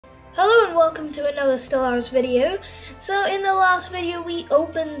Hello and welcome to another Stellaris video. So in the last video we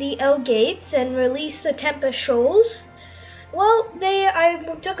opened the L gates and released the Tempest Shoals. Well, I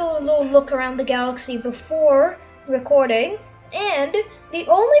took a little look around the galaxy before recording, and the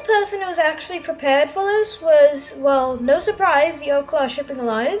only person who was actually prepared for this was, well, no surprise, the Class Shipping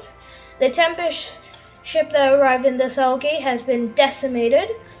Alliance. The Tempest ship that arrived in this L gate has been decimated.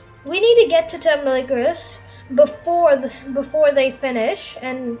 We need to get to Terminal Icarus before they finish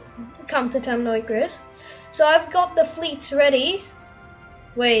and come to Terminal Icarus. So I've got the fleets ready.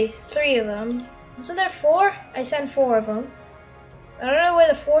 Wait, 3 of them. Wasn't there 4? I sent 4 of them. I don't know where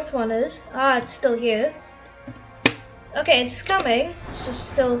the 4th one is. Ah, it's still here. Okay, it's coming. It's just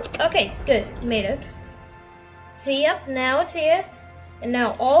still... Okay, good. Made it. So yep, now it's here. And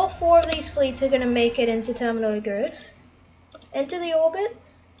now all 4 of these fleets are going to make it into Terminal Icarus. Enter the orbit.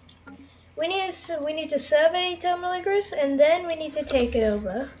 We need to survey Terminal Icarus, and then we need to take it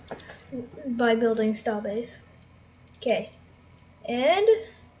over by building Starbase. Okay. And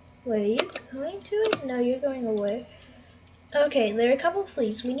wait, are you going to it? No, you're going away. Okay, there are a couple of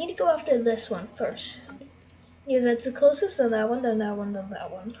fleets. We need to go after this one first. Because that's the closest to that one, then that one, then that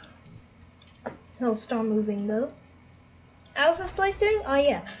one. It'll start moving though. How's this place doing? Oh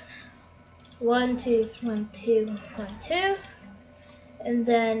yeah. 1, 2, 1, 2, 1, 2. And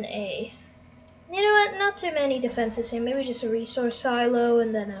then a... You know what, not too many defenses here. Maybe just a resource silo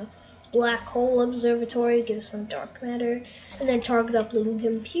and then a black hole observatory, give us some dark matter, and then target uploading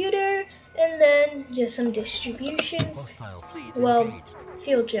computer, and then just some distribution. Well,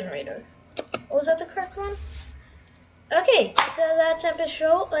 field generator. Oh, was that the correct one? Okay, so that Tempest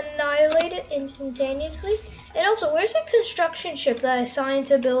Shoal annihilated instantaneously. And also, where's the construction ship that I assigned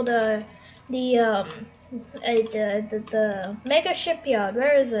to build the mega shipyard?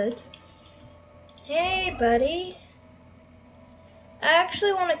 Where is it? Hey, buddy. I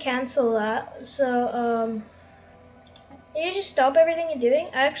actually want to cancel that, so, you just stop everything you're doing.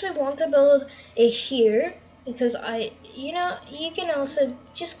 I actually want to build a here, because you can also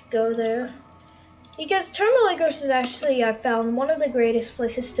just go there. Because Terminal Icarus is actually, I found, one of the greatest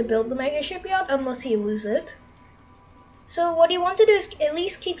places to build the mega shipyard, unless you lose it. So what you want to do is at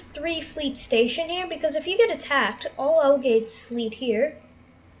least keep 3 fleets stationed here, because if you get attacked, all L gates lead here.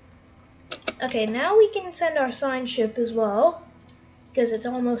 Okay, now we can send our sign ship as well, because it's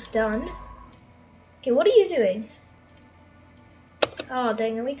almost done. Okay, what are you doing? Oh,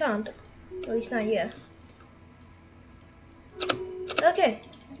 dang it, we can't. At least not yet. Okay.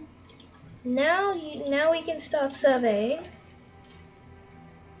 Now we can start surveying.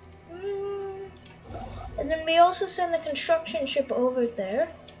 And then we also send the construction ship over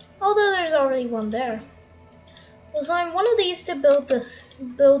there, although there's already one there. We'll assign one of these to build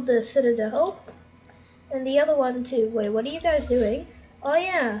the citadel, and the other one to... Wait, what are you guys doing? Oh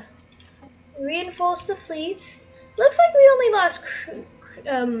yeah, reinforce the fleet. Looks like we only lost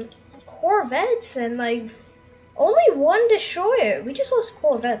corvettes and like only 1 destroyer. We just lost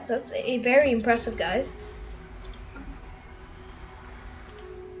corvettes. That's very impressive, guys.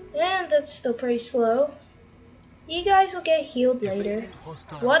 And that's still pretty slow. You guys will get healed later.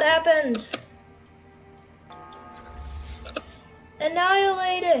 What happens?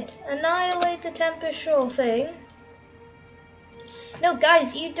 Annihilate it! Annihilate the Tempest Shoal thing. No,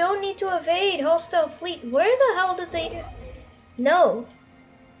 guys, you don't need to evade hostile fleet. Where the hell did they... No.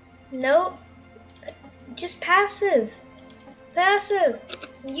 No. Just passive. Passive.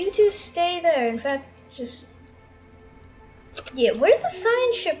 You two stay there. In fact, just... Yeah, where'd the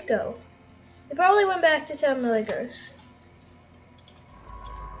science ship go? It probably went back to Terminal Icarus.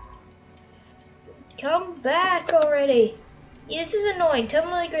 Come back already. Yeah, this is annoying.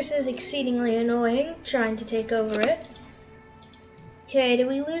 Terminal Icarus is exceedingly annoying, trying to take over it. Okay, did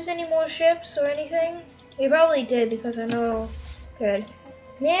we lose any more ships or anything? We probably did, because I know... Good.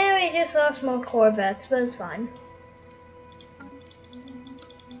 Yeah, we just lost more corvettes, but it's fine.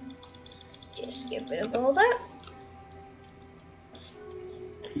 Just get rid of all that.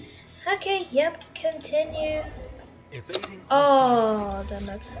 Okay, yep, continue. Oh, damn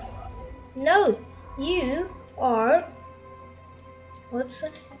it. No, you are... What's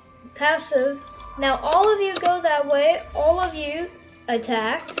it? Passive. Now all of you go that way. All of you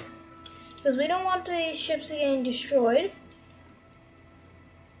attack, because we don't want the ships getting destroyed.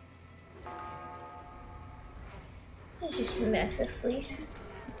 It's just a massive fleet.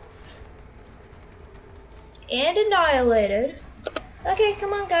 And annihilated. Okay,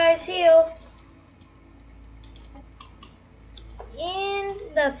 come on guys, heal. And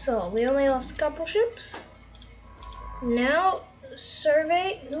that's all. We only lost a couple ships. Now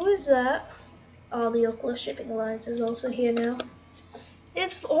survey. Who is that? Oh, the Class Shipping Alliance is also here now.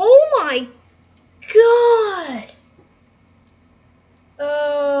 It's, oh my god!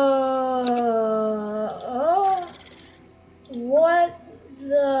 What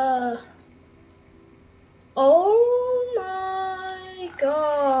the? Oh my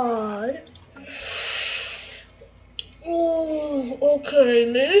god. Oh, okay,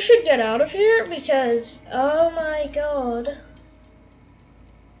 maybe we should get out of here because, oh my god.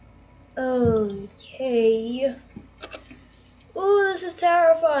 Okay. Ooh, this is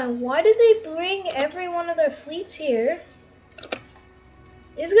terrifying. Why did they bring every one of their fleets here?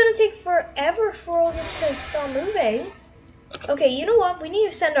 It's gonna take forever for all this to start moving. Okay, you know what? We need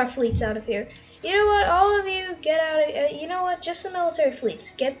to send our fleets out of here. You know what? All of you get out of you know what? Just the military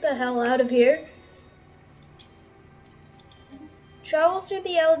fleets. Get the hell out of here. Travel through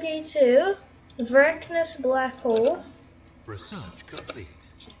the L-Gate to Vrecnus Black Hole. Research complete.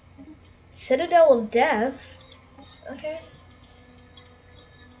 Citadel of Death. Okay.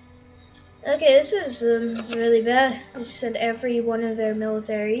 Okay, this is really bad. They just sent every one of their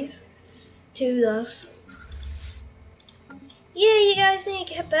militaries to us. Yeah, you guys need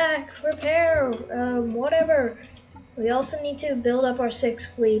to get back, repair, whatever. We also need to build up our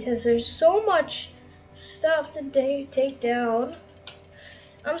 6th fleet, as there's so much stuff to take down.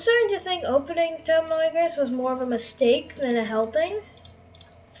 I'm starting to think opening Terminal Egress was more of a mistake than a helping.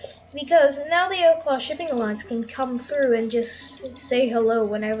 Because now the Outlaw Shipping Alliance can come through and just say hello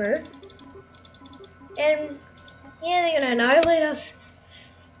whenever. And yeah, they're gonna annihilate us.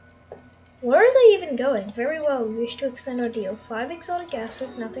 Where are they even going? Very well, we wish to extend our deal. 5 exotic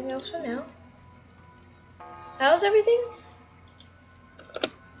gases, nothing else for now. How's everything?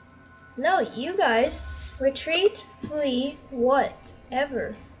 No, you guys. Retreat, flee,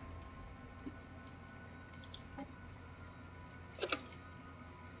 whatever.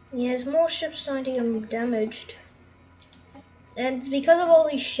 Yeah, there's more ships starting to get damaged. And because of all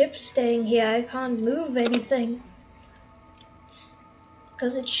these ships staying here, I can't move anything.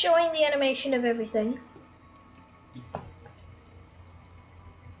 Because it's showing the animation of everything.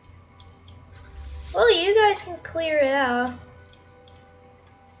 Well, you guys can clear it out.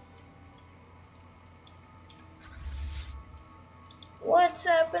 What's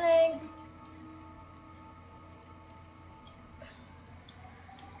happening?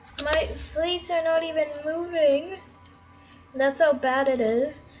 My fleets are not even moving. That's how bad it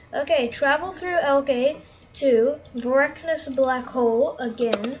is. Okay, travel through L-Gate to Vrecnus Black Hole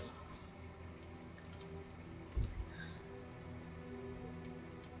again.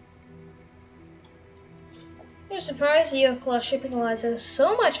 You're surprised the Outlaw Shipping Alliance has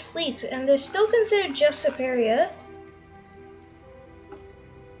so much fleets and they're still considered just superior.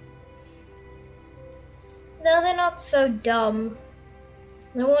 No, they're not so dumb.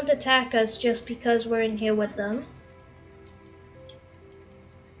 They won't attack us just because we're in here with them.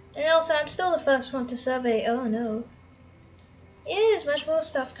 And also, I'm still the first one to survey. Oh no. Yeah, there's much more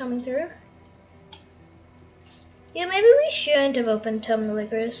stuff coming through. Yeah, maybe we shouldn't have opened Terminal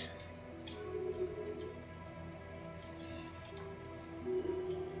Egress.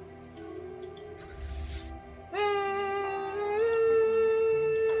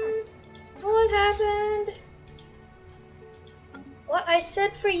 What happened? What? I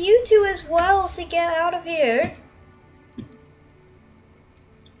said for you two as well to get out of here.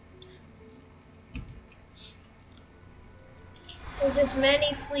 There's just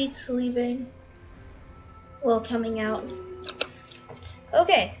many fleets leaving. Well, coming out.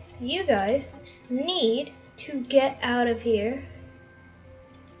 Okay, you guys need to get out of here.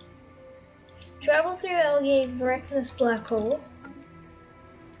 Travel through L-Gate, Vrecnus Black Hole.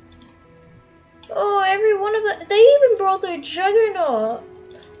 Oh, every one of them. They even brought their Juggernaut.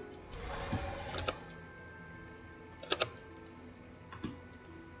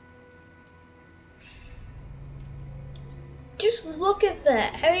 Just look at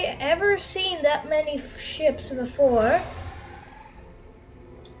that. Have you ever seen that many ships before?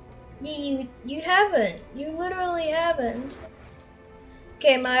 You haven't. You literally haven't.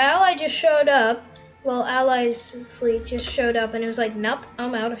 Okay, my ally just showed up. Well, allies fleet just showed up and it was like, nope,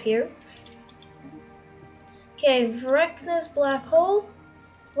 I'm out of here. Okay, Vrecnus Black Hole.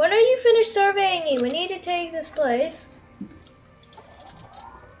 When are you finished surveying me? We need to take this place.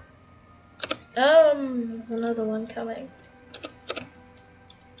 Another one coming.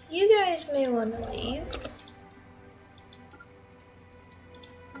 You guys may want to leave.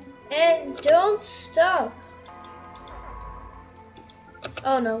 And don't stop.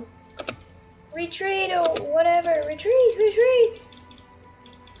 Oh no. Retreat or whatever. Retreat, retreat.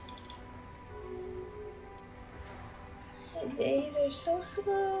 The days are so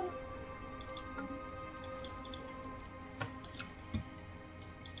slow.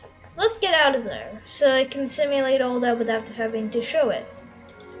 Let's get out of there so it can simulate all that without having to show it.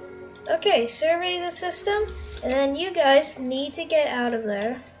 Okay, survey the system, and then you guys need to get out of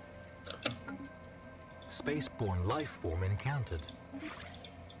there. Spaceborne life form encountered.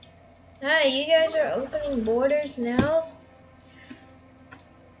 Hi, you guys are opening borders now?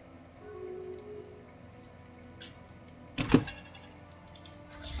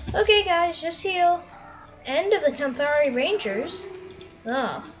 Okay guys, just heal. End of the Canthari Rangers.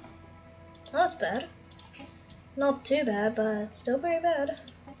 Oh, that's bad. Not too bad, but still pretty bad.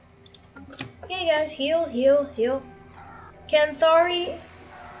 Okay guys, heal, heal, heal. Canthari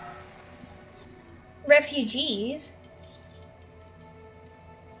refugees.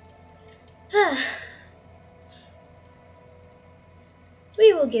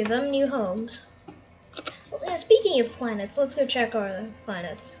 We will give them new homes. Well, speaking of planets, let's go check our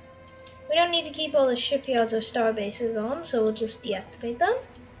planets. We don't need to keep all the shipyards or star bases on, so we'll just deactivate them.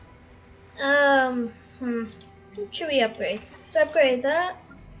 What should we upgrade? Let's upgrade that.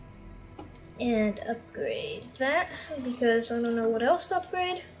 And upgrade that, because I don't know what else to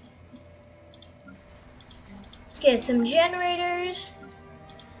upgrade. Let's get some generators.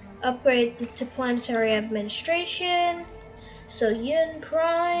 Upgrade to planetary administration. So Yun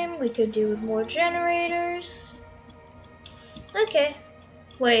Prime, we could do with more generators. Okay.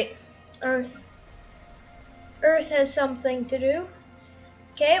 Wait. Earth. Earth has something to do.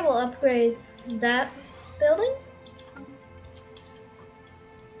 Okay, we'll upgrade that building.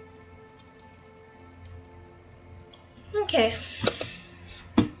 Okay.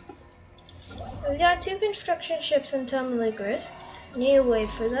 We've got 2 construction ships in Tumligris. Need to wait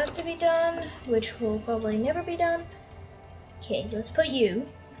for that to be done, which will probably never be done. Okay, let's put you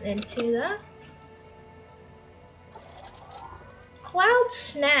into that. Cloud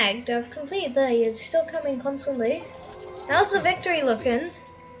snagged. I've completed that. It's still coming constantly. How's the victory looking?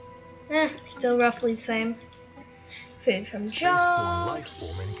 Still roughly the same. Food from Spaceborne life jobs.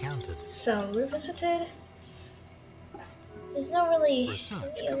 form encountered. So revisited. There's not really.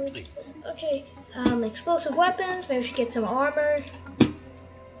 Research Yeah, complete. okay. Explosive weapons. Maybe we should get some armor.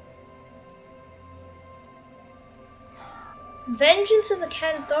 Vengeance of the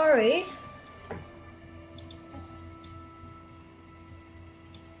Canthari.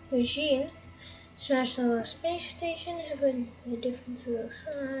 Regine. Smash the last space station. Have a difference of the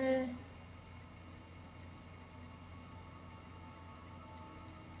side.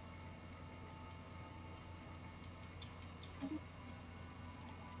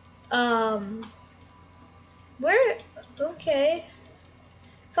 Where? Okay.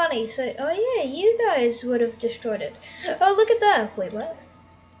 Funny, so, oh yeah, you guys would have destroyed it. Oh, look at that. Wait, what?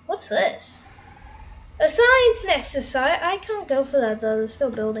 What's this? A science nexus. I can't go for that though. There's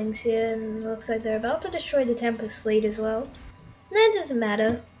still buildings here, and it looks like they're about to destroy the Tempest fleet as well. That doesn't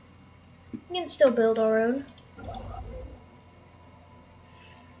matter. We can still build our own.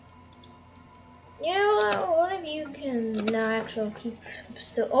 You know what? One of you can. No, actually, I'll keep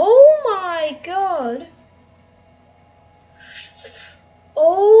still. Oh my god!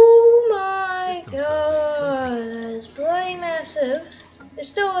 Oh my System god! survey That is bloody massive. They're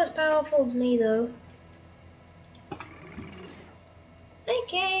still as powerful as me, though.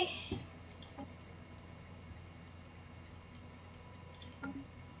 Okay.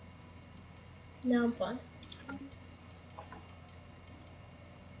 Now I'm fine.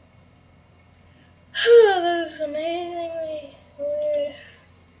 This is amazingly weird.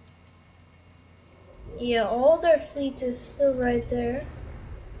 Yeah, all their fleet is still right there.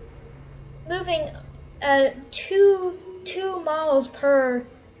 Moving at 2 miles per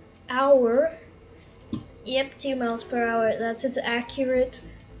hour. Yep, 2 miles per hour. That's its accurate.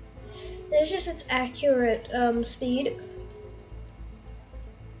 It's just its accurate speed.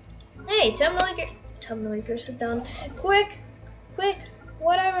 Hey, Tumligris is down. Quick,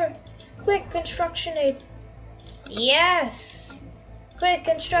 whatever. Quick, construction aid. Yes. Quick,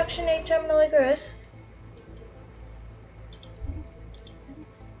 construction aid, Tumligris.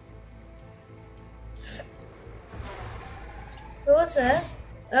 What's that?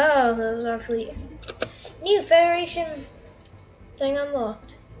 Oh, that was our fleet. New Federation thing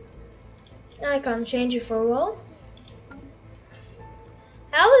unlocked. I can't change it for a while.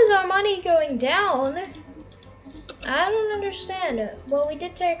 How is our money going down? I don't understand. Well, we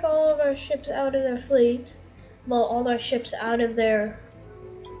did take all of our ships out of their fleets. Well, all our ships out of their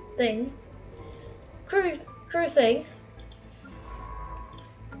thing. Crew thing.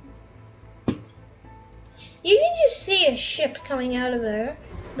 You can just see a ship coming out of there,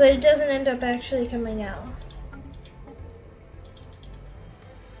 but it doesn't end up actually coming out.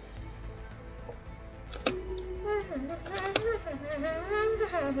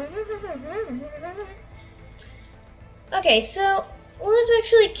 Okay, so let's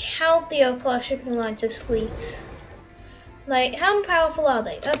actually count the Oak shipping lines as fleets. Like, how powerful are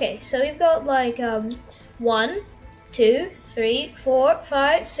they? Okay, so we've got like 1, 2, 3, 4,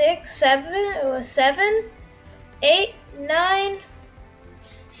 5, 6, 7, 8, 9.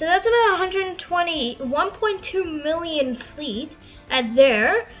 So that's about 120, 1.2 million fleet at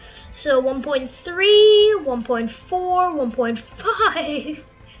there. So 1.3, 1.4, 1.5,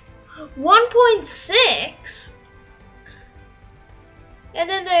 1.6. And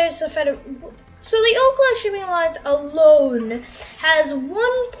then there's a federal. So the Oak shipping lines alone has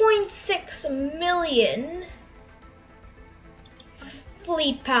 1.6 million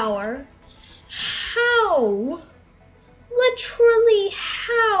fleet power. How? Literally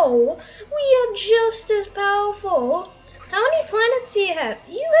how? We are just as powerful. How many planets do you have?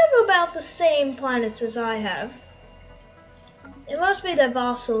 You have about the same planets as I have. It must be the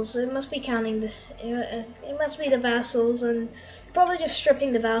vassals. It must be counting the. It must be the vassals and probably just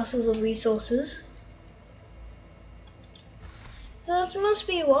stripping the vassals of resources. That must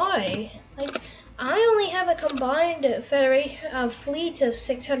be why. Like, I only have a combined fleet of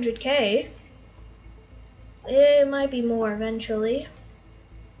 600k. It might be more eventually.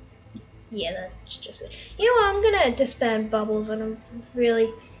 Yeah, that's just it. You know what? I'm gonna disband Bubbles, and I'm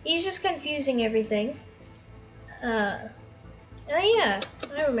really. He's just confusing everything. Oh yeah,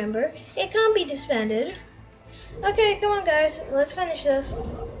 I remember. It can't be disbanded. Okay, come on, guys. Let's finish this.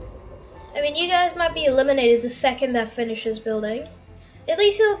 I mean, you guys might be eliminated the second that finishes building. At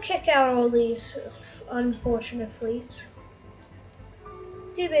least it'll kick out all these unfortunate fleets.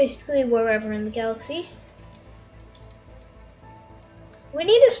 Do basically wherever in the galaxy. We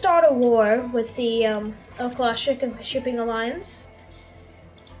need to start a war with the Oak Shipping Alliance.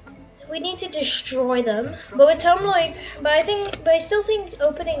 We need to destroy them. But with but I still think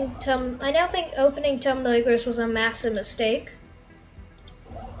opening I now think opening Tumnegris was a massive mistake.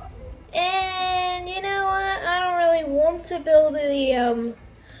 And you know what? I don't really want to build the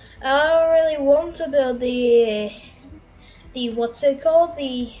what's it called?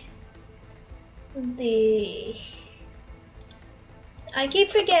 I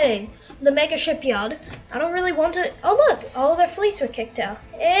keep forgetting. The mega shipyard. I don't really want to. Oh look, all their fleets were kicked out.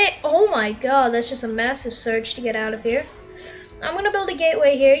 Oh my god, that's just a massive surge to get out of here. I'm gonna build a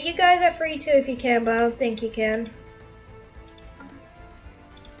gateway here. You guys are free to if you can, but I don't think you can.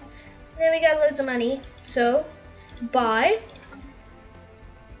 Then we got loads of money. So, buy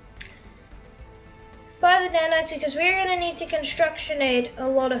the nanites because we're gonna need to constructionate a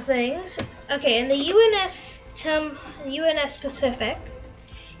lot of things. Okay, and the UNS Pacific,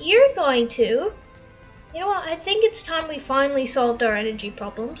 you're going to, you know what, I think it's time we finally solved our energy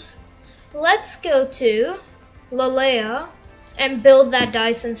problems. Let's go to Lalea and build that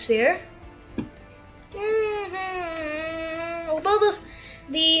Dyson sphere. We'll build this,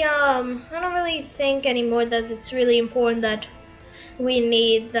 I don't really think anymore that it's really important that we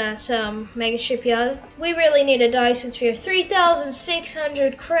need that mega shipyard. We really need a Dyson sphere.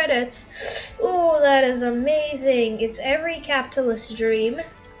 3,600 credits. Ooh, that is amazing. It's every capitalist's dream.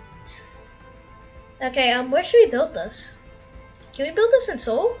 Okay, where should we build this? Can we build this in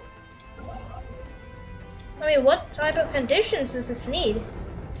Seoul? I mean, what type of conditions does this need?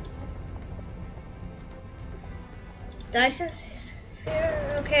 Dyson sphere?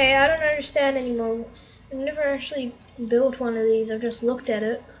 Okay, I don't understand anymore. I've never actually built one of these, I've just looked at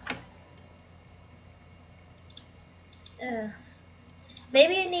it.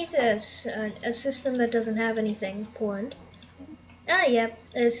 Maybe it needs a system that doesn't have anything important. Ah, yep,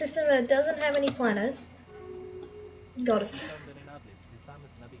 a system that doesn't have any planets. Got it.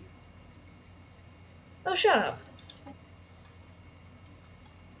 Oh, shut up.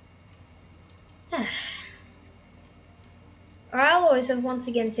 Our alloys have once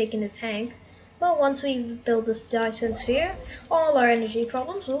again taken a tank. But once we build this Dyson sphere, all our energy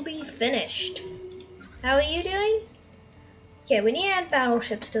problems will be finished. How are you doing? Okay, we need to add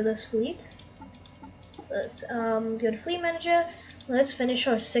battleships to this fleet. Let's go to fleet manager. Let's finish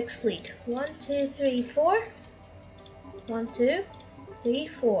our 6th fleet. 1, 2, 3, 4. 1, 2, 3,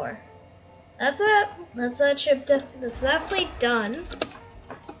 4. That's it. That's that ship. That's that fleet done.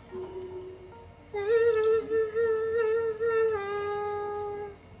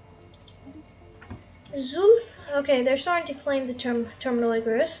 Zulf. Okay, they're starting to claim the terminal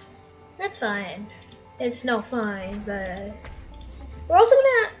Icarus. That's fine. It's not fine, but we're also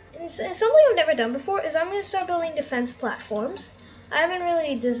gonna. Something I've never done before is I'm gonna start building defense platforms. I haven't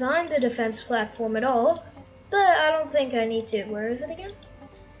really designed the defense platform at all, but I don't think I need to. Where is it again?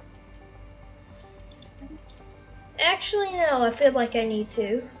 Actually, no, I feel like I need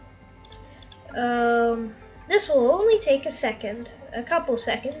to. This will only take a couple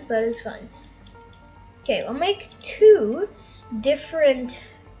seconds, but it's fine. Okay, I'll make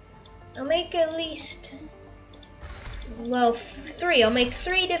I'll make at least, well, three. I'll make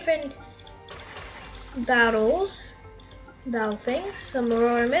 3 different battle things. Some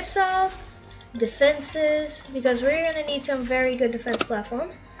aurora missiles, defenses, because we're gonna need some very good defense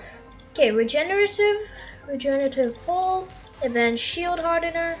platforms. Okay, regenerative hull, advanced shield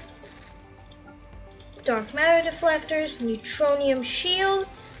hardener, dark matter deflectors, neutronium shield.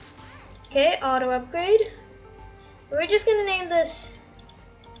 Okay, auto upgrade. We're just gonna name this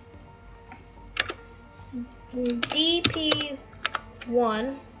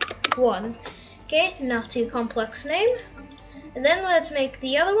DP1. Okay, not too complex name. And then let's make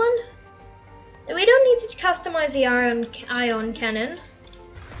the other one. We don't need to customize the ion cannon.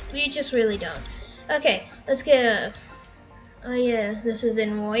 We just really don't. Okay, let's get a. Oh yeah, this has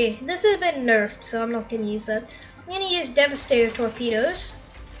been nerfed, so I'm not gonna use that. I'm gonna use Devastator torpedoes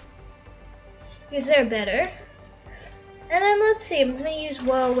because they're better. And then let's see, I'm gonna use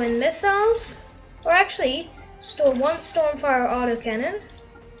whirlwind missiles, or actually, one Stormfire autocannon,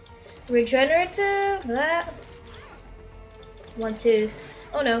 regenerative, that. 1, 2.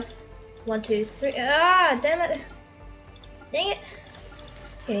 Oh no. 1, 2, 3. Ah, damn it. Dang it.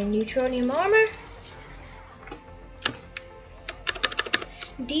 Okay, neutronium armor.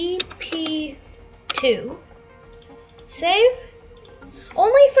 DP2. Save.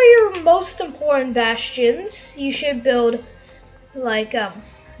 Only for your most important bastions, you should build like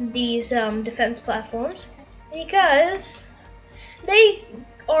these defense platforms, because they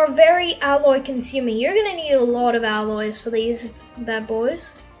are very alloy consuming. You're gonna need a lot of alloys for these bad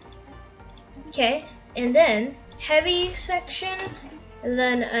boys. Okay, and then heavy section, and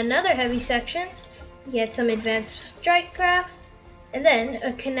then another heavy section. Get some advanced strike craft, and then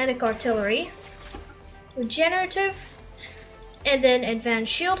a kinetic artillery, regenerative, and then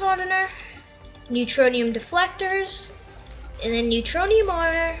advanced shield hardener, neutronium deflectors, and then neutronium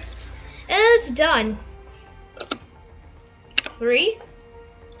armor, and it's done. 3,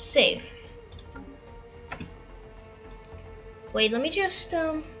 save. Wait, let me just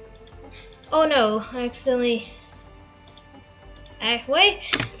oh no, I accidentally. Wait.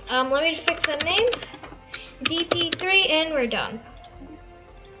 Let me fix that name. DP3, and we're done.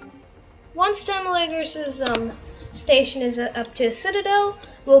 Once Stellaris' station is up to a citadel,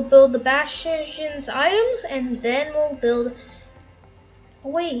 we'll build the bastion's items, and then we'll build. Oh,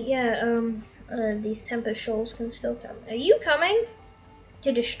 wait, yeah. These Tempest shoals can still come. Are you coming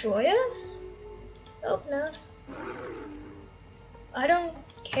to destroy us? Oh no. I don't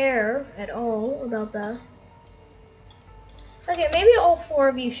care at all about that. Okay, maybe all 4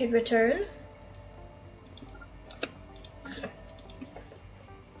 of you should return.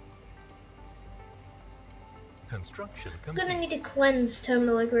 Construction I'm complete. gonna need to cleanse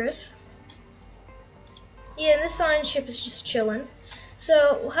Stellaris. Yeah, this science ship is just chilling.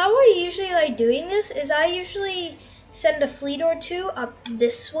 So how I usually like doing this is I usually send a fleet or 2 up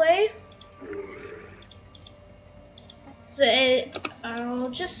this way. So I'll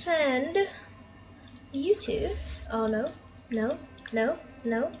just send you 2. Oh no, no, no,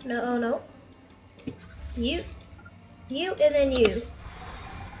 no, no, oh no. You, and then you.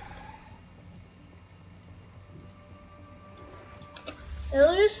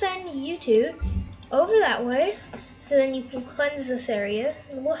 It'll just send you 2 over that way, so then you can cleanse this area.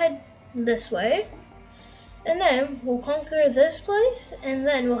 And we'll head this way, and then we'll conquer this place, and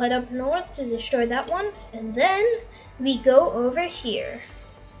then we'll head up north to destroy that one, and then we go over here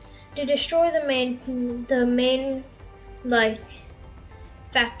to destroy the main like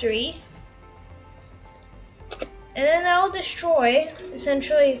factory, and then that'll destroy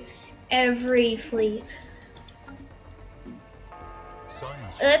essentially every fleet.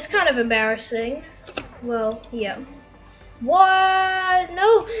 That's kind of embarrassing. Well, yeah. What?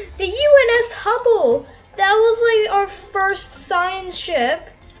 No, the UNS Hubble. That was like our first science ship.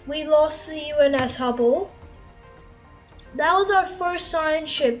 We lost the UNS Hubble. That was our first science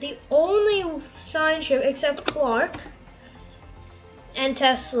ship. The only science ship except Clark and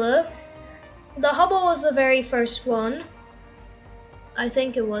Tesla. The Hubble was the very first one. I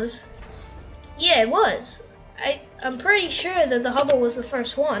think it was. Yeah, it was. I'm pretty sure that the Hubble was the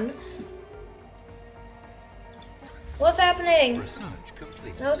first one. What's happening? Research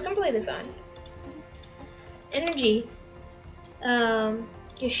complete. No, it's completely fine. Energy.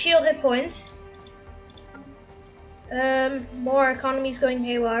 Your shield hit points. More economy's going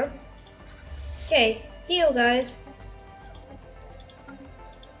haywire. Okay, heal guys.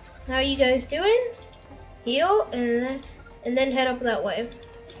 How are you guys doing? heal, and then head up that way.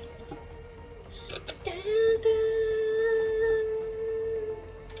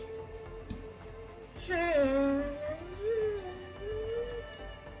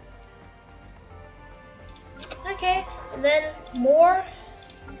 Okay, and then more.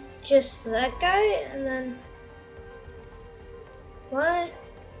 Just that guy, and then what?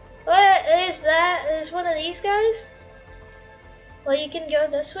 What? There's one of these guys? Well, you can go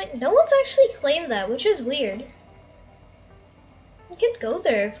this way. No one's actually claimed that, which is weird. We could go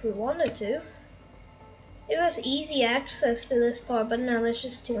there if we wanted to. It was easy access to this part, but no, that's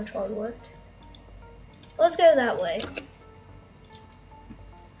just too much hard work. Let's go that way.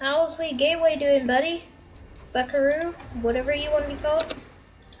 How's the gateway doing, buddy? Buckaroo? Whatever you want to be called?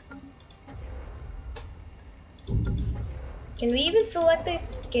 Can we even select the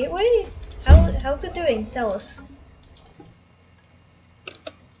gateway? How's it doing? Tell us.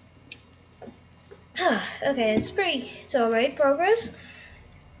 Okay, it's alright, progress.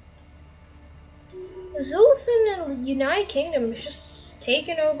 Zulfin and United Kingdom is just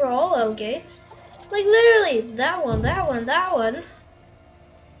taking over all L gates. Like literally, that one.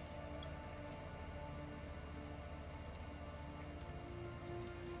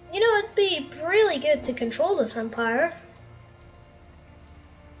 You know, it'd be really good to control this empire.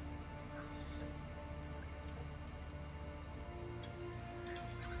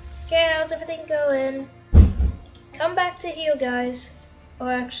 Okay, how's everything going? Come back to heal, guys.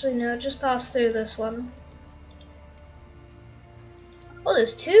 Or actually, no, just pass through this one. Oh,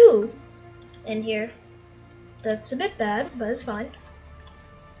 there's two in here. That's a bit bad, but it's fine.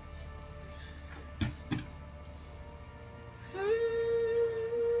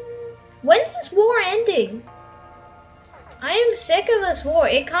 When's this war ending? I am sick of this war.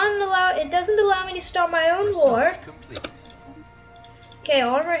 It doesn't allow me to start my own war. Okay,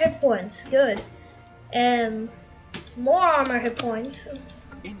 armor hit points. Good. More armor hit points.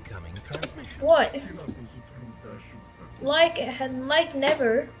 Incoming transmission. What? Like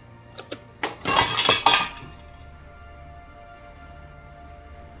never.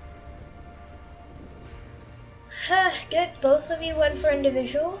 Good. Both of you went for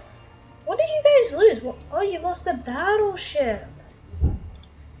individual. What did you guys lose? Oh, you lost the battleship.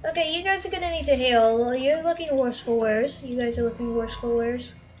 Okay, you guys are gonna need to heal. You're looking worse for wears. You guys are looking worse for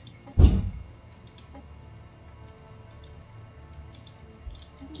wears.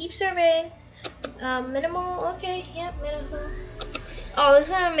 Keep surveying. Minimal, okay, yep, minimal. Oh, this is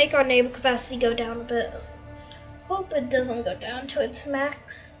gonna make our naval capacity go down a bit. Hope it doesn't go down to its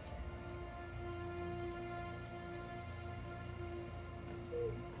max.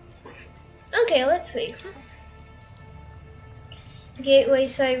 Okay, let's see. Gateway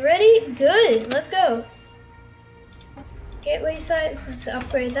site ready? Good, let's go. Gateway site, let's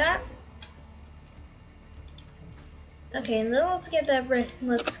upgrade that. Okay, and then let's get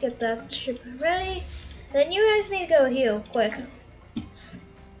that ship ready. Then you guys need to go heal quick.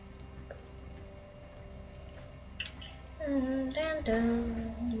 Dun,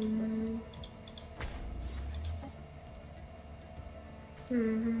 dun.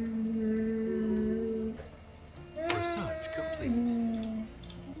 Research complete.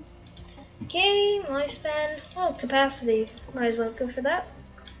 Okay, lifespan. Oh, capacity. Might as well go for that.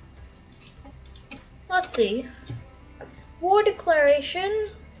 Let's see. War declaration.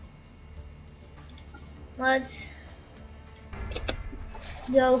 Let's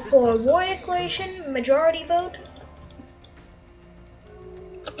go for war declaration. Majority vote.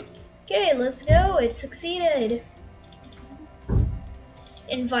 Okay, let's go. It succeeded.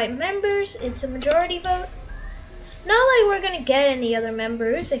 Invite members. It's a majority vote. Not like we're gonna get any other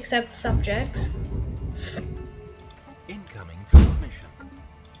members except subjects. Incoming transmission.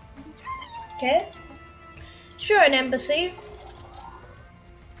 Okay. Sure, an embassy.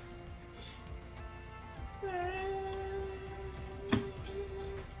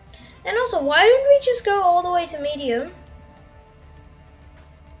 And also, why didn't we just go all the way to medium?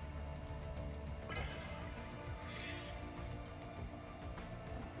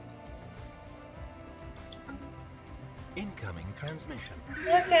 Incoming transmission.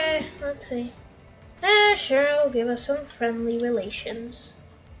 Okay, let's see. Sure, it'll give us some friendly relations.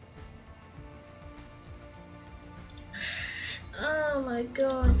 Oh my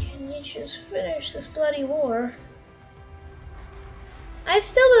god, can you just finish this bloody war? I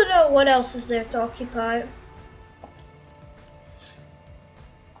still don't know what else is there to occupy.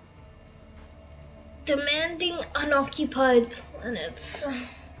 Demanding unoccupied planets.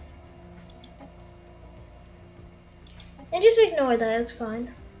 And just ignore that, it's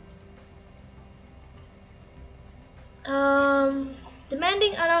fine.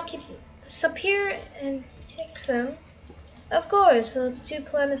 Demanding unoccupied. Sapir and Hixum. Of course, the 2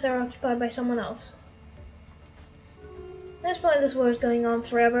 planets are occupied by someone else. At this point, this war is going on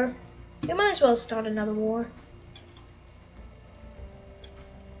forever. We might as well start another war.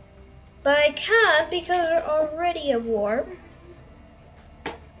 But I can't because we're already at war.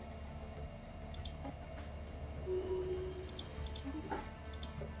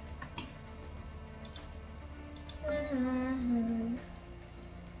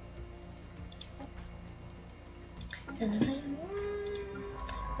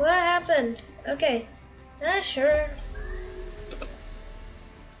 What happened? Okay. Sure.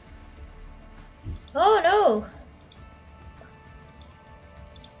 Oh no!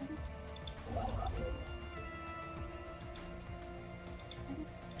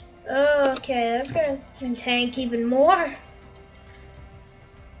 Okay, that's gonna tank even more.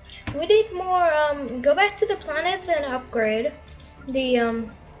 We need more, go back to the planets and upgrade the,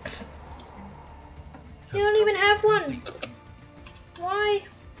 you don't even have one. Why?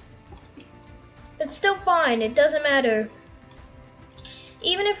 It's still fine, it doesn't matter.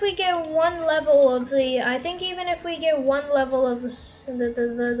 Even if we get one level of the, I think even if we get one level of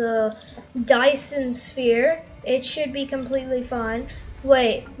the Dyson sphere, it should be completely fine.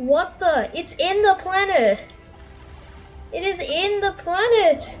 Wait, what the? It's in the planet! It is in the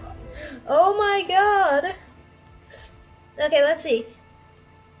planet! Oh my god! Okay, let's see.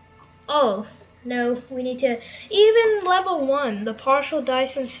 Oh, no, we need to... Even level 1, the partial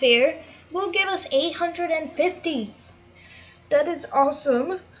Dyson sphere, will give us 850. That is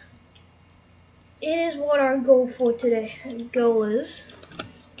awesome. It is what our goal for today. Goal is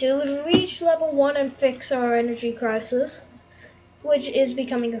to reach level 1 and fix our energy crisis, which is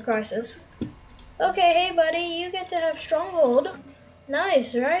becoming a crisis. Okay, hey buddy, you get to have Stronghold.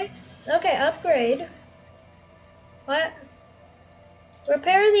 Nice, right? Okay, upgrade. What?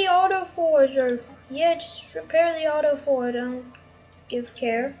 Repair the auto forge, or yeah, just repair the auto forge. Don't give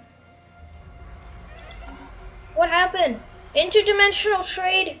care. What happened? Interdimensional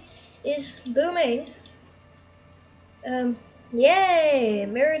trade is booming. Yay!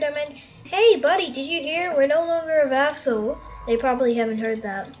 Mirror dimension. Hey, buddy, did you hear? We're no longer a vassal. They probably haven't heard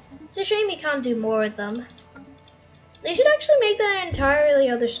that. It's a shame you can't do more with them. They should actually make that an entirely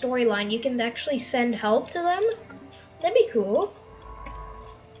other storyline. You can actually send help to them. That'd be cool.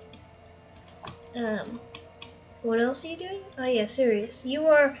 What else are you doing? Oh yeah, serious. You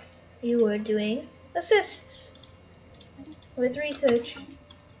were doing assists with research.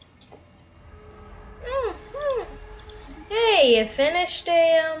 Hey, you finished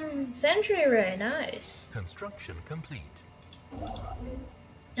a sentry ray. Nice. Construction complete.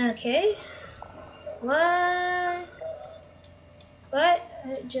 Okay. What?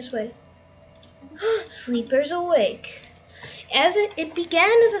 Just wait. Sleepers awake. As it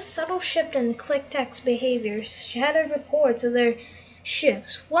began as a subtle shift in Click-Tech's behavior, shattered reports of their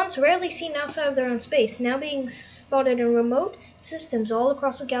ships, once rarely seen outside of their own space, now being spotted in remote systems all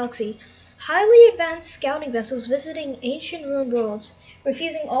across the galaxy. Highly advanced scouting vessels visiting ancient ruined worlds,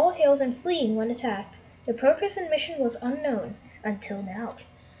 refusing all hails and fleeing when attacked. Their purpose and mission was unknown, until now.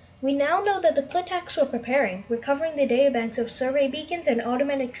 We now know that the Click-Techs were preparing, recovering the databanks of survey beacons and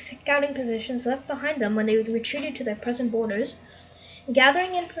automatic scouting positions left behind them when they retreated to their present borders,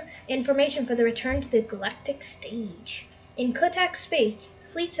 gathering information for the return to the galactic stage. In Click-Tech's space,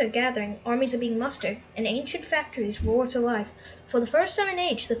 fleets are gathering, armies are being mustered, and ancient factories roar to life. For the first time in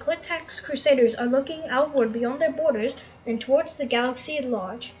age, the Click-Tech's crusaders are looking outward beyond their borders and towards the galaxy at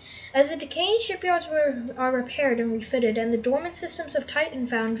large. As the decaying shipyards are repaired and refitted, and the dormant systems of Titan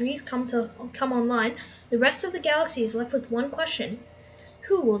foundries come online, the rest of the galaxy is left with one question.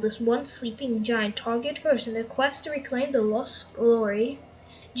 Who will this once sleeping giant target first in their quest to reclaim the lost glory?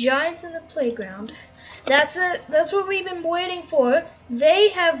 Giants in the playground. That's it. That's what we've been waiting for. They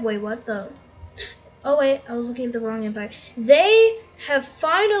have... Wait, what the... Oh wait, I was looking at the wrong empire. They have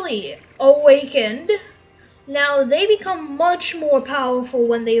finally awakened. Now, they become much more powerful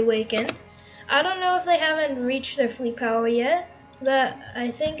when they awaken. I don't know if they haven't reached their fleet power yet, but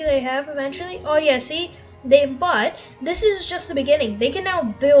I think they have eventually. Oh yeah, see? But this is just the beginning. They can now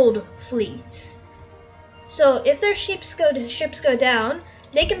build fleets. So if their ships go down,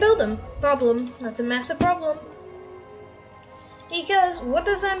 they can build them. Problem. That's a massive problem. Because what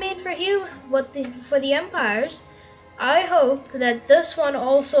does that mean for you? For the empires? I hope that this one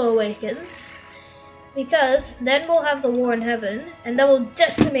also awakens. Because then we'll have the war in heaven, and that will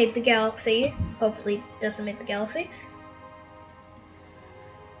decimate the galaxy. Hopefully decimate the galaxy.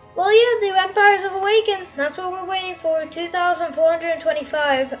 Well, yeah, the empires have awakened. That's what we're waiting for.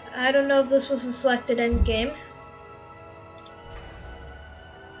 2,425. I don't know if this was a selected endgame.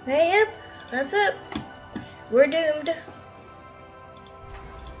 Hey, yep. That's it. We're doomed.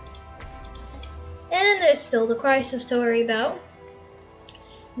 And there's still the crisis to worry about,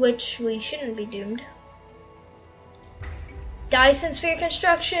 which we shouldn't be doomed. Dyson sphere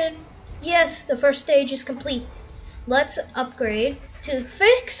construction. Yes, the first stage is complete. Let's upgrade to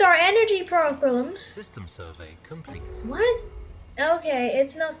fix our energy problems. System survey complete. What? Okay,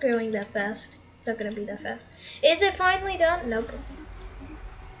 it's not growing that fast. It's not gonna be that fast. Is it finally done? Nope.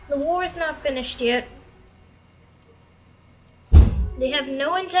 The war is not finished yet. They have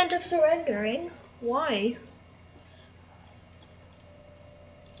no intent of surrendering. Why?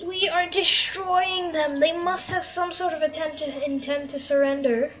 We are destroying them. They must have some sort of intent to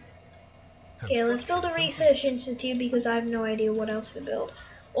surrender. Okay, let's build a research institute because I have no idea what else to build.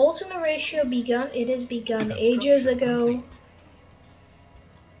 Ultimate ratio begun. It is begun ages ago. Complete.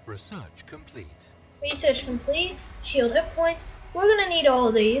 Research complete. Research complete. Shield hit points. We're gonna need all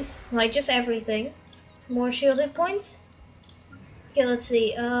of these, like just everything. More shield hit points. Okay, let's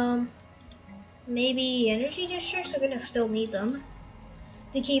see. Maybe energy districts. We're gonna still need them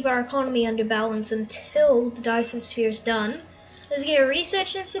to keep our economy under balance until the Dyson sphere is done. Let's get a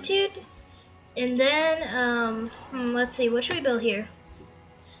research institute, and then let's see. What should we build here?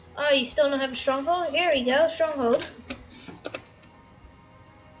 Oh, you still don't have a stronghold? Here we go, stronghold.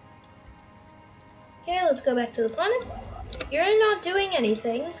 Okay, let's go back to the planet. You're not doing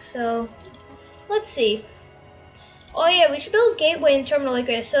anything, so let's see. Oh yeah, we should build a gateway and terminal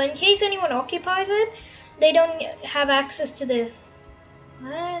egress, so in case anyone occupies it, they don't have access to the...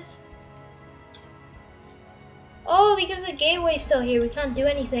 What? Oh, because the gateway's still here, we can't do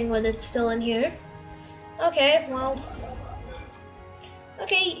anything with it still in here. Okay, well...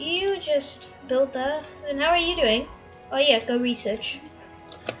 Okay, you just built that. And how are you doing? Oh yeah, go research.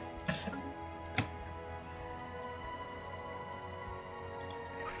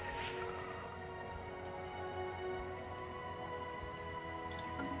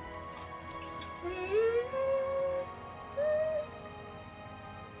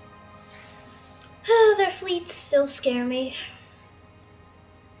 Oh, their fleets still scare me.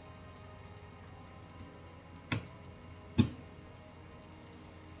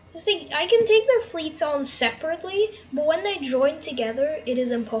 See, I can take their fleets on separately, but when they join together, it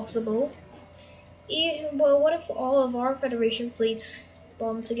is impossible. Well, what if all of our Federation fleets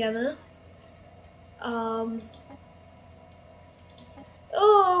bomb together? Oh,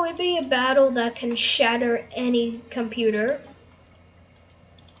 it'd be a battle that can shatter any computer.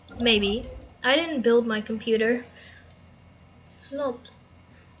 Maybe. I didn't build my computer. It's not.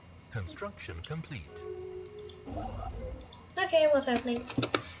 Construction complete. Okay, what's happening?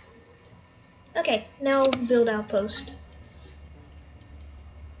 Okay, now build outpost.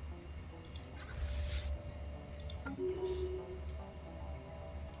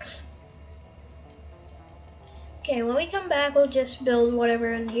 Okay, when we come back, we'll just build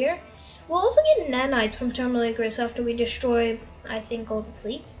whatever in here. We'll also get nanites from Terminal Icarus after we destroy, I think, all the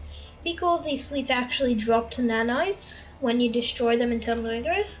fleets. It'd be cool if these fleets actually dropped nanites when you destroy them in Terminal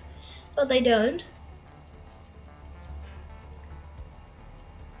Icarus, but they don't.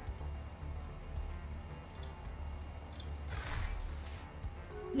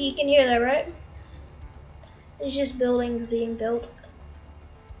 You can hear that, right? It's just buildings being built.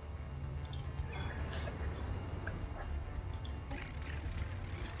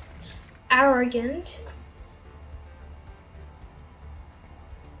 Arrogant.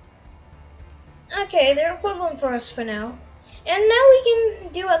 Okay, they're equivalent for us for now. And now we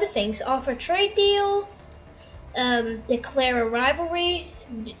can do other things. Offer trade deal, declare a rivalry,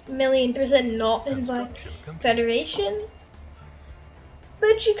 million% not invite Federation.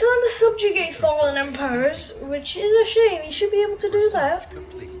 But you can't subjugate fallen empires, which is a shame. You should be able to do that.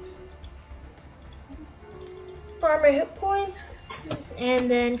 Farmer hit points, and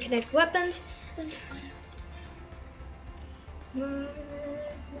then connect weapons.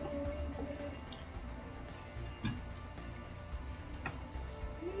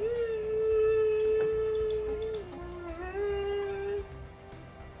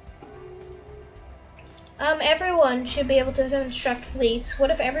 Everyone should be able to construct fleets. What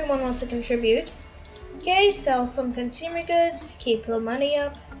if everyone wants to contribute? Okay, sell some consumer goods, keep the money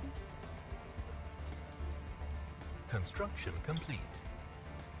up. Construction complete.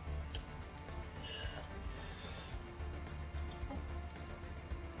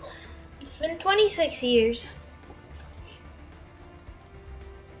 It's been 26 years.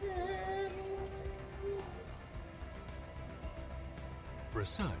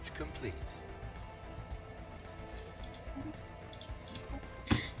 Research complete.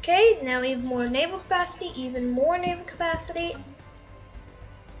 Okay, now we have more naval capacity, even more naval capacity.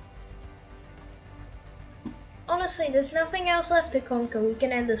 honestly, there's nothing else left to conquer. We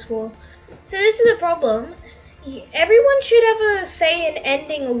can end this war. So this is the problem. Everyone should have a say in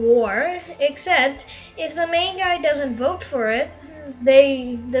ending a war, except if the main guy doesn't vote for it,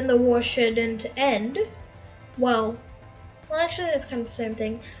 then the war shouldn't end. Well, actually that's kind of the same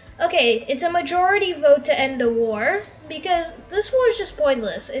thing. Okay, it's a majority vote to end a war, because this war is just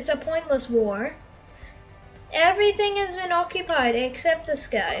pointless. It's a pointless war. Everything has been occupied except this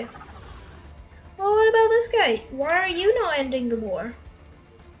guy. Well, what about this guy? Why are you not ending the war?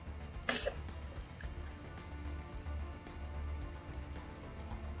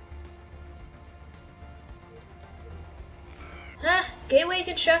 Huh? Gateway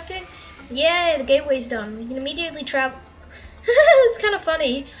constructed? Yeah, the gateway's done. We can immediately travel. It's kind of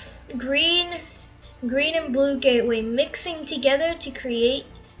funny. Green and blue gateway mixing together to create.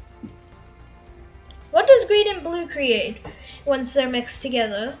 What does green and blue create once they're mixed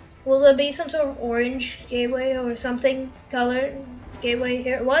together? Will there be some sort of orange gateway or something colored gateway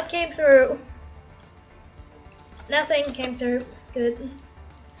here? What came through? Nothing came through. Good.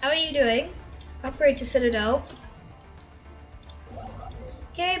 How are you doing? Upgrade to Citadel.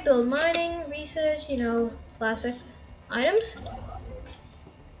 Okay, build mining, research, you know, classic items.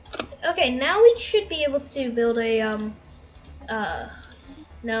 Okay, now we should be able to build a,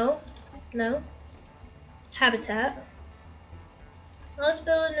 no, habitat. Let's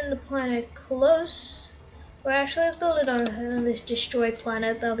build it in the planet close. Or actually, let's build it on this destroyed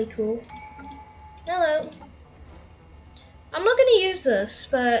planet, that'll be cool. Hello. I'm not gonna use this,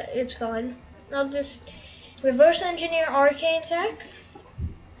 but it's fine. I'll just reverse engineer arcane tech.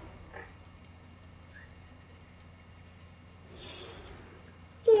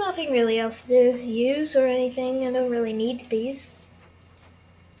 Nothing really else to use or anything. I don't really need these.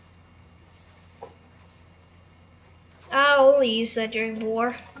 I'll only use that during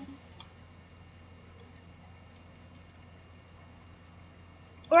war.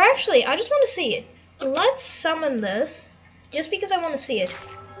 Or actually, I just want to see it. Let's summon this, just because I want to see it.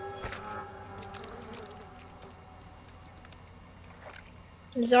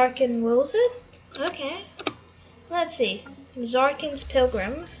 Zarkin wills it? Okay. Let's see. Zarkin's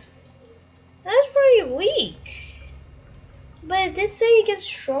Pilgrims. That's pretty weak. But it did say it gets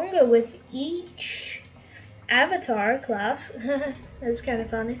stronger with each avatar class. That's kind of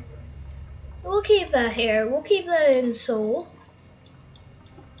funny. We'll keep that here. We'll keep that in Soul.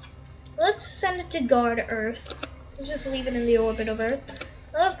 Let's send it to guard Earth. Let's just leave it in the orbit of Earth.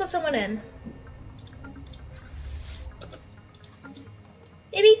 Let's put someone in.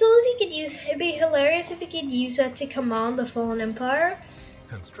 It'd be hilarious if you could use that to command the Fallen Empire.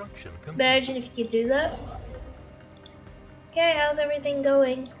 Construction complete. Imagine if you could do that. Okay, how's everything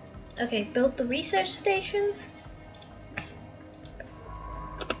going? Okay, built the research stations.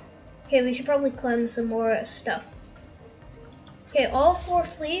 Okay, we should probably cleanse some more stuff. Okay, all 4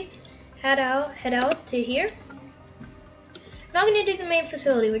 fleets head out to here. Not gonna do the main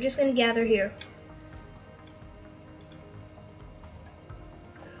facility, we're just gonna gather here.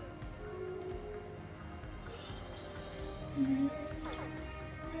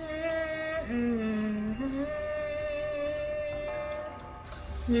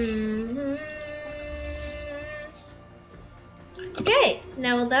 Okay,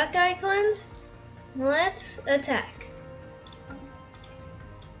 now with that guy cleansed, let's attack.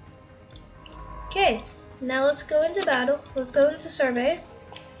 Okay, now let's go into battle. Let's go into survey.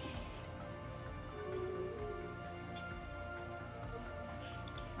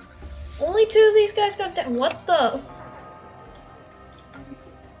 Only 2 of these guys got down. What the?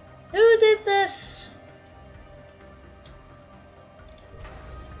 Who did this?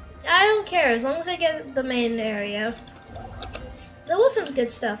 I don't care, as long as I get the main area. There was some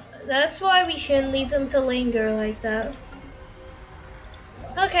good stuff. That's why we shouldn't leave them to linger like that.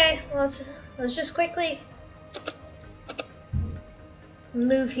 Okay, let's just quickly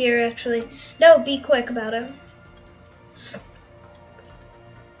move here, actually. No, be quick about it.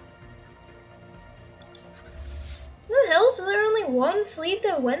 What the hell? Is there only 1 fleet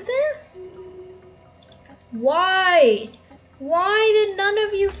that went there? Why? Why did none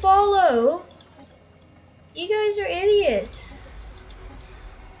of you follow? You guys are idiots.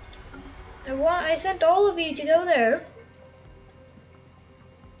 I sent all of you to go there.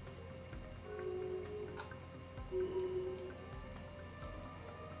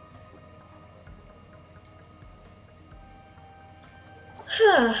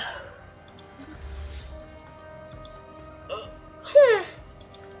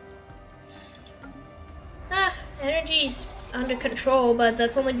 Energy's under control, but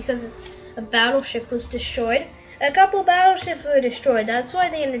that's only because a battleship was destroyed. A couple battleships were destroyed. That's why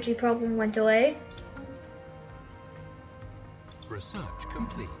the energy problem went away. Research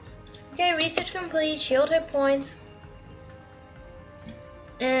complete. Okay, research complete. Shield hit points.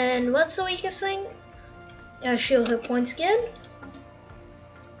 And what's the weakest thing? Shield hit points again.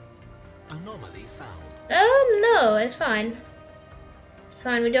 Anomaly found. No, it's fine.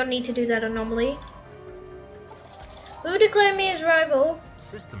 Fine, we don't need to do that anomaly. Who declared me as rival?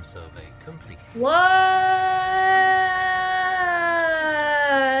 System survey complete. What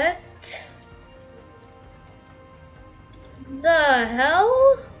the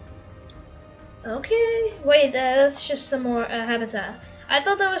hell? Okay, wait, that's just some more habitat. I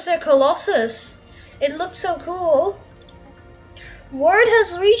thought that was their Colossus. It looked so cool. Word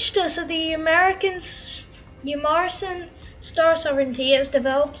has reached us that the Umarsan Star Sovereignty has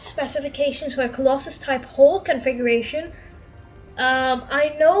developed specifications for a Colossus-type hull configuration.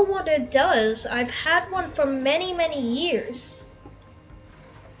 I know what it does. I've had one for many, many years.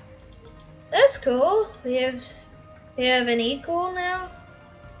 That's cool. We have an equal now.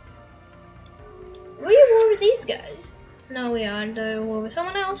 We at war with these guys. No, we aren't. At war with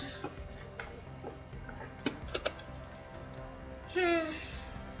someone else.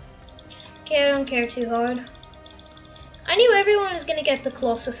 Okay, I don't care too hard. I knew everyone was gonna get the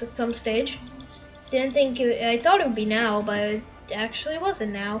Colossus at some stage. Didn't think I thought it would be now, but it actually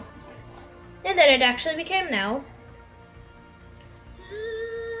wasn't now. And then it actually became now.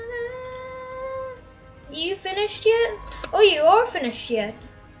 You finished yet? Oh, you are finished yet.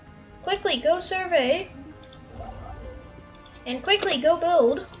 Quickly, go survey. And quickly, go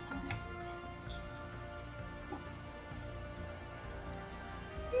build.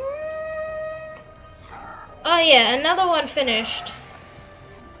 Oh yeah, another one finished.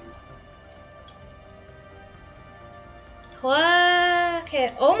 What?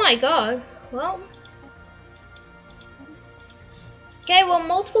 Okay, oh my god. Well. Okay, well,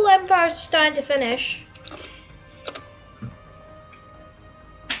 multiple empires are starting to finish.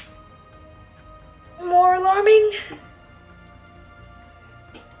 More alarming.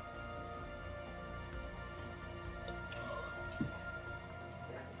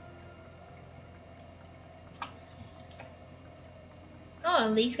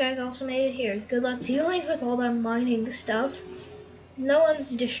 Oh, these guys also made it here. Good luck dealing with all that mining stuff. No one's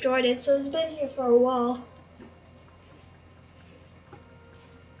destroyed it, so it's been here for a while.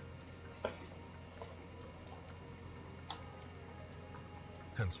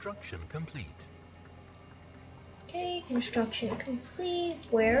 Construction complete. Okay, construction complete.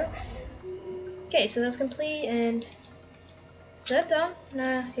 Where? Okay, so that's complete, and is that done?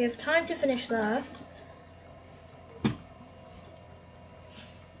 Nah, you have time to finish that.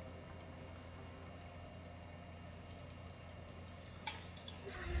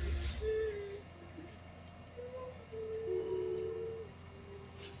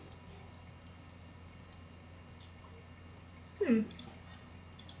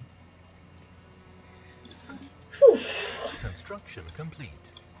 Whew. Construction complete.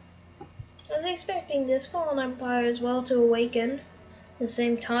 I was expecting this fallen empire as well to awaken at the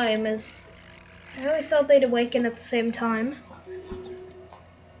same time as... I always thought they'd awaken at the same time.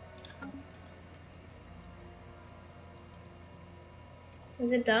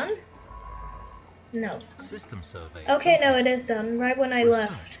 Is it done? No. System survey. Okay, complete. no, it is done. Right when I Research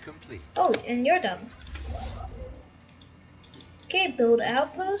left. complete. Oh, and you're done. Okay, build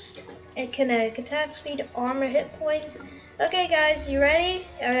outpost and kinetic attack speed, armor hit points. Okay, guys, you ready?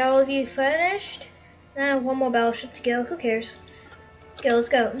 Are all of you finished? Nah, one more battleship to go. Who cares? Okay, let's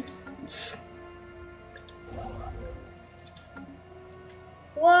go.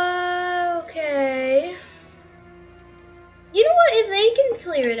 Wow, okay. You know what? If they can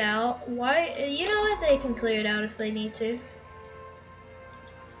clear it out, why? You know what? They can clear it out if they need to.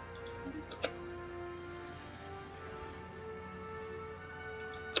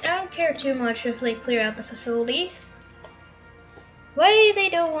 I don't care too much if they clear out the facility. Why they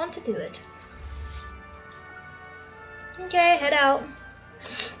don't want to do it? Okay, head out.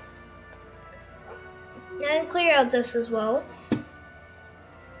 And clear out this as well.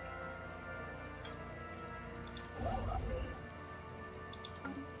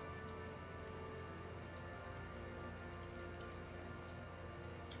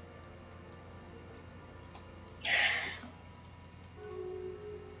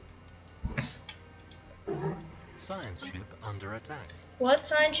 Science ship under attack. What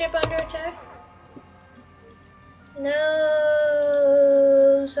science ship under attack?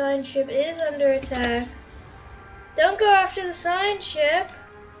 No, science ship is under attack. Don't go after the science ship.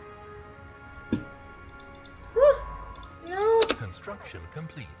 Whew. No. Construction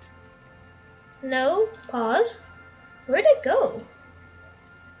complete. No. Pause. Where'd it go?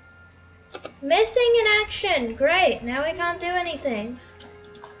 Missing in action. Great. Now we can't do anything.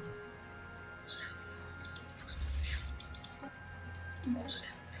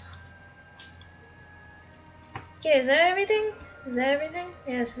 Okay, is that everything? Is that everything?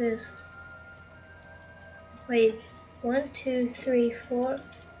 Yes, it is. Wait. 1, 2, 3, 4.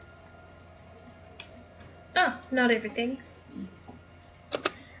 Oh, not everything.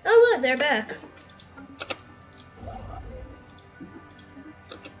 Oh look, they're back.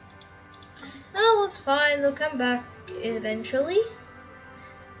 Oh, it's fine. They'll come back eventually.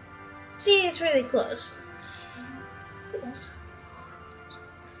 See, it's really close.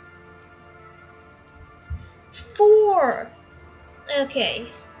 4. Okay.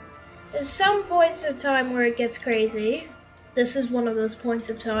 There's some points of time where it gets crazy. This is one of those points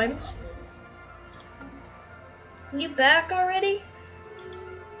of times. You back already?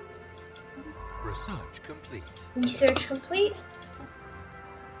 Research complete. Research complete?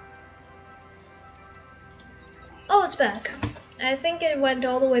 Oh, it's back. I think it went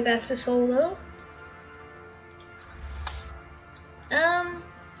all the way back to Solo.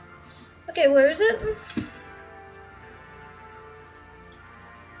 Okay, where is it?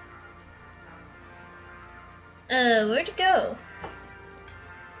 Where'd it go?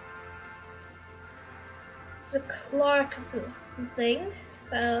 It's a Clark thing,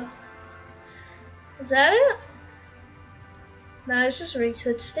 so... Is that it? No, it's just a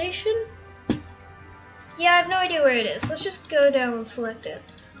research station. Yeah, I have no idea where it is. Let's just go down and select it.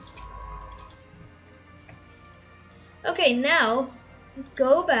 Okay, now,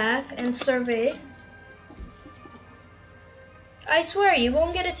 go back and survey. I swear, you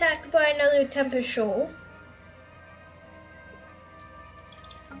won't get attacked by another Tempest Shoal.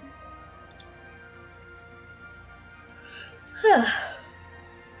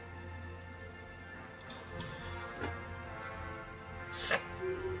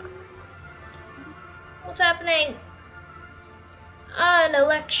 What's happening? Ah, an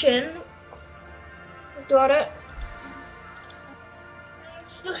election. Got it.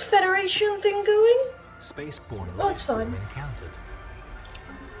 Is the Federation thing going? Spaceborne Oh, it's fine. encountered.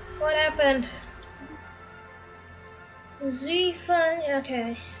 What happened? Z-Fun,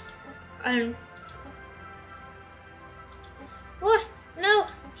 okay. What? No,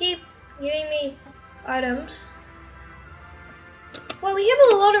 keep giving me items. Well, we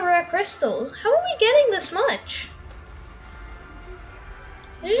have a lot of rare crystals. How are we getting this much?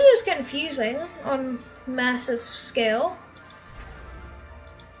 This is just confusing on massive scale.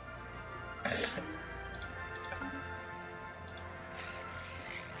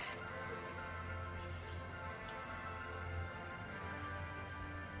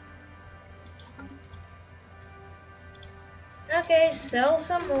 Okay, sell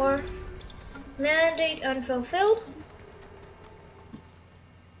some more. Mandate unfulfilled.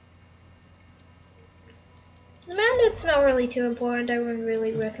 The mandate's not really too important. I wouldn't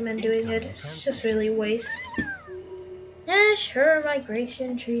really recommend doing it. It's just really a waste. Sure,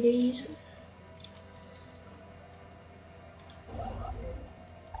 migration treaties.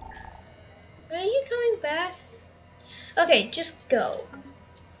 Are you coming back? Okay, just go.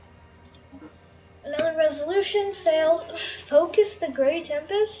 Another resolution failed. Focus the Grey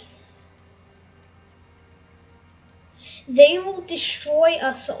Tempest. They will destroy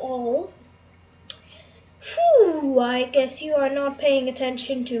us all. Whew, I guess you are not paying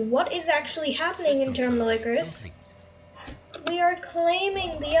attention to what is actually happening in Terminal Icarus. Complete. We are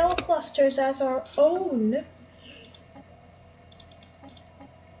claiming the L clusters as our own.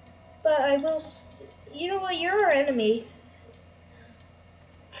 But I will... You know what? You're our enemy.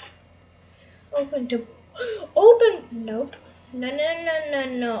 Open to... Open... Nope.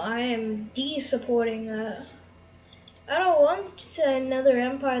 No. I am de-supporting that. I don't want another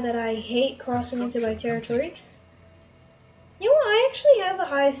empire that I hate crossing into my territory. You know what? I actually have the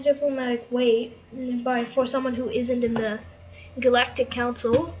highest diplomatic weight for someone who isn't in the Galactic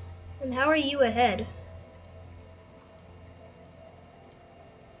Council. And how are you ahead?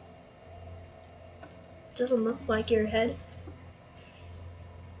 Doesn't look like you're ahead.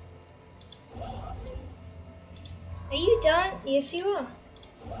 Are you done? Yes, you are.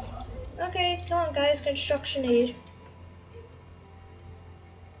 Okay, come on, guys. Construction aid.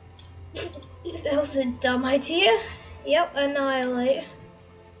 That was a dumb idea. Yep, annihilate.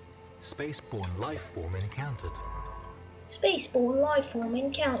 Spaceborne life form encountered. Spaceborne life form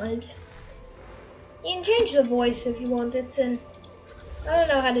encountered. You can change the voice if you want it, and I don't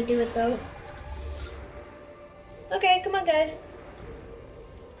know how to do it though. Okay, come on, guys.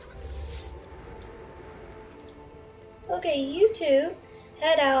 Okay, you two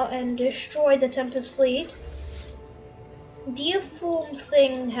head out and destroy the Tempest fleet. Deformed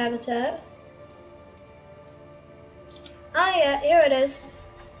thing habitat. Ah, yeah, here it is.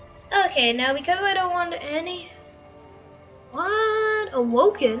 Okay, now because I don't want any... What?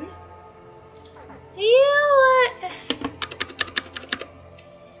 Awoken? You know what?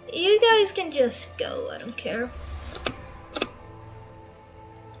 You guys can just go, I don't care.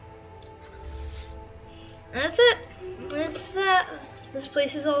 That's it. That's that. This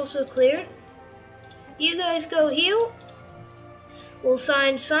place is also cleared. You guys go heal. We'll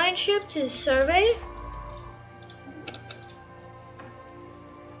sign ship to survey.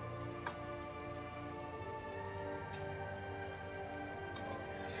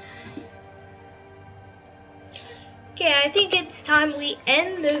 Okay, I think it's time we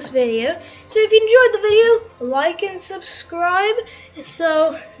end this video. So if you enjoyed the video, like and subscribe.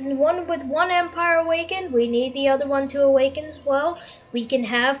 So with one empire awakened, we need the other one to awaken as well. We can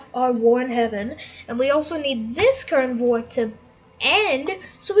have our war in heaven. And we also need this current war to end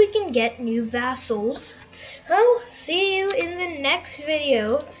so we can get new vassals. Well, see you in the next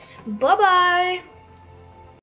video. Bye-bye.